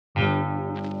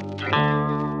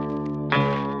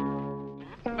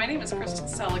name is Kristen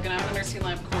Selig, and I'm the Nursing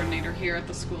Lab Coordinator here at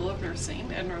the School of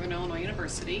Nursing at Northern Illinois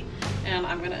University, and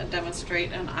I'm going to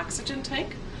demonstrate an oxygen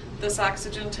tank. This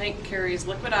oxygen tank carries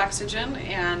liquid oxygen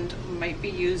and might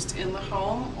be used in the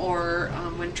home or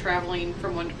when traveling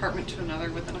from one department to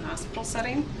another within a hospital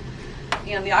setting.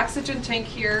 And the oxygen tank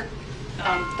here,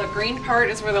 the green part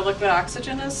is where the liquid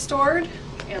oxygen is stored,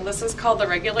 and this is called the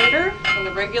regulator. And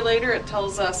the regulator, it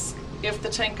tells us if the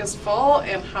tank is full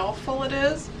and how full it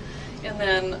is. And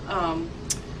then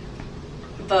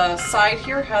the side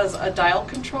here has a dial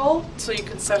control, so you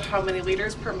can set how many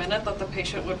liters per minute that the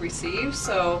patient would receive.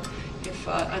 So if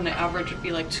an average would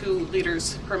be like 2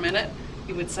 liters per minute,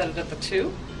 you would set it at the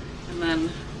 2. And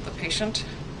then the patient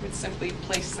would simply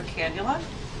place the cannula.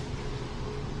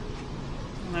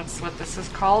 And that's what this is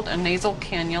called, a nasal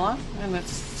cannula. And it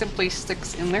simply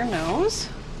sticks in their nose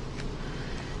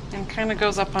and kind of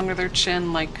goes up under their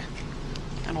chin like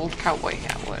an old cowboy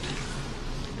hat would.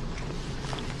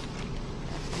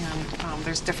 And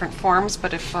there's different forms,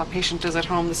 but if a patient is at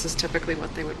home, this is typically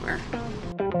what they would wear.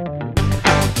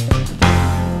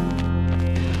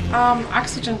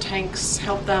 Oxygen tanks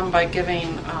help them by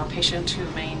giving a patient who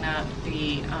may not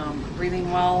be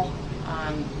breathing well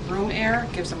on room air,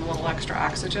 gives them a little extra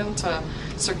oxygen to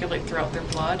circulate throughout their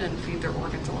blood and feed their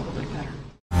organs a little bit better.